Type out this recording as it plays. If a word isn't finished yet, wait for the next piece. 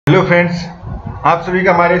Hello friends, आप सभी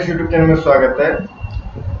का हमारे इस यूट्यूब चैनल में स्वागत है।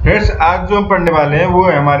 फ्रेंड्स, आज जो हम पढ़ने वाले हैं वो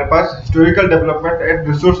है हमारे पास historical development and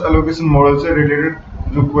resource allocation model से रिलेटेड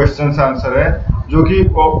जो क्वेश्चन आंसर है, जो कि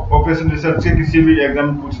ऑपरेशन रिसर्च के किसी भी एग्जाम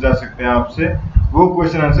में पूछे जा सकते हैं आपसे। वो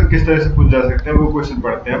क्वेश्चन आंसर किस तरह से पूछे जा सकते हैं वो क्वेश्चन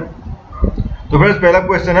पढ़ते हैं हम। तो फ्रेंड्स, पहला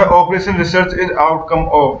क्वेश्चन है operation research is outcome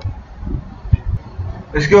of.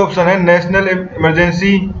 इसके ऑप्शन है national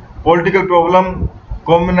emergency, political problem,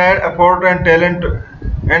 कॉम्बिनाइड effort and talent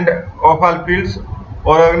end of all fields,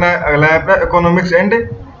 और अगला है अपना इकोनॉमिक्स एंड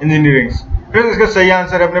इंजीनियरिंग। फिर इसका सही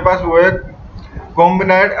आंसर है अपने पास वो है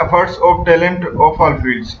कॉम्बिनाइड efforts of talent of all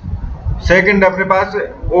fields. Second अपने पास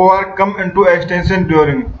OR come into extension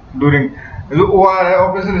during. जो ओआर है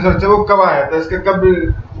ऑपरेशन रिसर्च है वो कब आया था, इसके कब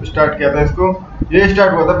स्टार्ट किया था, इसको ये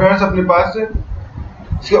स्टार्ट हुआ था फ्रेंड्स अपने पास।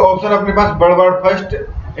 इसके ऑप्शन अपने पास world war first,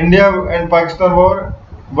 India and Pakistan war,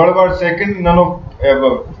 world war second, none of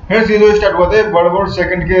above. Friends, ये जो स्टार्ट हुआ था वर्ल्ड वॉर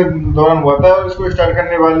सेकंड के दौरान हुआ था, और इसको स्टार्ट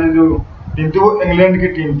करने वाली जो टीम थी वो इंग्लैंड की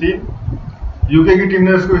टीम थी। यूके की टीम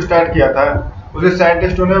ने उसको स्टार्ट किया था। उसके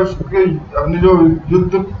साइंटिस्टों ने उसके अपने जो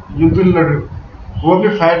युद्ध वो अपनी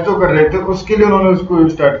फाइट जो कर रहे थे उसके लिए उन्होंने उसको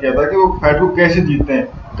स्टार्ट किया था कि वो फाइट को कैसे जीतते हैं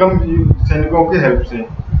कम सैनिकों की हेल्प से।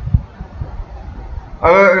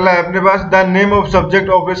 अगला है अपने पास the name of subject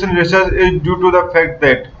operation research is due to the fact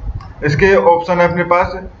that. इसके ऑप्शन है अपने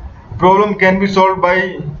पास problem can be solve by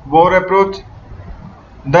war approach,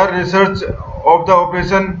 the research of the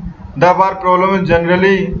operation, the war problem is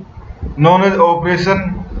generally known as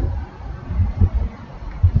operation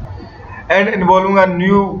and involving a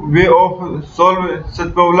new way of solve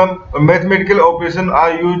such problem, mathematical operation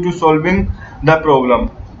are used to solving the problem।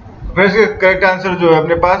 फिर इसका correct answer जो है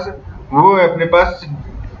अपने पास वो है अपने पास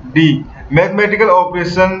D, mathematical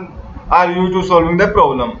operation are use to solving the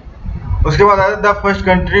problem. उसके बाद आता है the first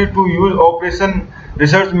country to use operation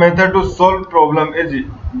research method to solve problem is,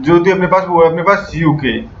 जो थी अपने पास वो है अपने पास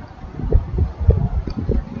यूके।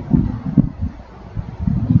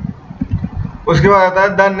 उसके बाद आता है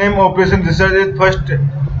the name operation research is first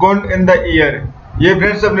coined in the year. ये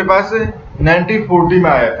फ्रेंड्स अपने पास 1940 में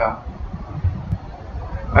आया था।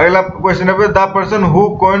 अगला क्वेश्चन है the person who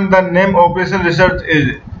coined the name operation research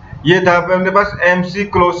is, ये था अपने पास MC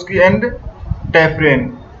क्लोस्की एंड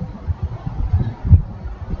टैफरेन।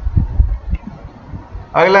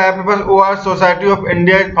 अगला है अपने पास OR society of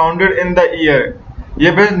India is founded in the year.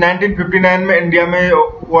 ये फ्रेंड्स 1959 में इंडिया में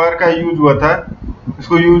OR का यूज हुआ था,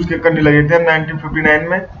 इसको यूज करने लगे थे 1959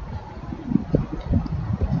 में।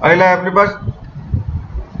 अगला है अपने पास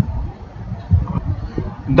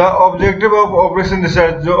the objective of operation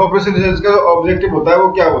research. जो ऑपरेशन रिसर्च का ऑब्जेक्टिव होता है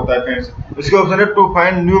वो क्या होता है फ्रेंड्स? इसके ऑप्शन है to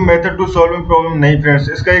find new method to solving problem. नहीं फ्रेंड्स,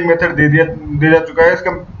 इसका एक मेथड दे जा चुका है,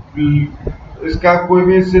 इसका कोई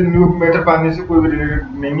भी इससे न्यू मेथड पाने से कोई भी रिलेटेड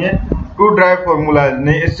नहीं है। टू ड्राइव फॉर्मूला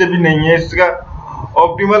नहीं, इससे भी नहीं है। इसका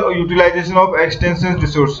optimal utilisation of extension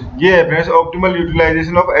resource, ये है friends optimal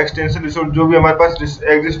utilisation of extension resource. जो भी हमारे पास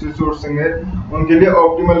एग्जिस्ट रिसोर्स है उनके लिए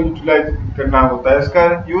ऑप्टिमल यूटिलाइज करना होता है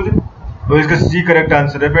इसका यूज, तो इसका सी करेक्ट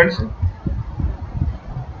आंसर है फ्रेंड्स।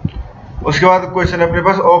 उसके बाद क्वेश्चन है अपने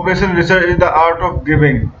पास operation research is the art of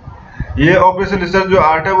giving. ये ऑपरेशन रिसर्च जो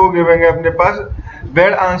आर्ट है वो गिविंग है अपने पास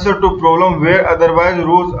bad answer to problem where otherwise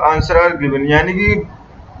rose answer are given. यानी कि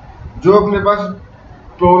जो अपने पास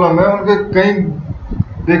प्रॉब्लम है उनके कहीं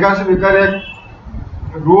बेकार से बेकार या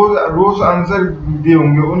रोज आंसर दिए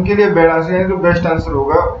होंगे, उनके लिए बैड आंसर है, जो बेस्ट आंसर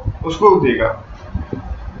होगा उसको देगा,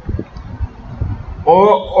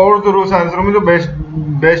 और जो रोज आंसर में जो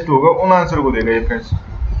बेस्ट होगा उन आंसर को देगा ये फ्रेंड्स।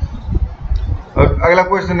 अगला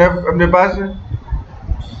क्वेश्चन है अपने पास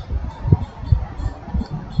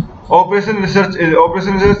ऑपरेशन रिसर्च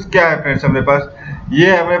क्या है फ्रेंड्स अपने पास?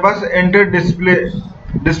 ये है अपने पास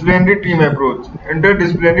interdisciplinary team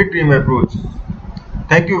approach.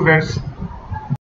 Thank you friends.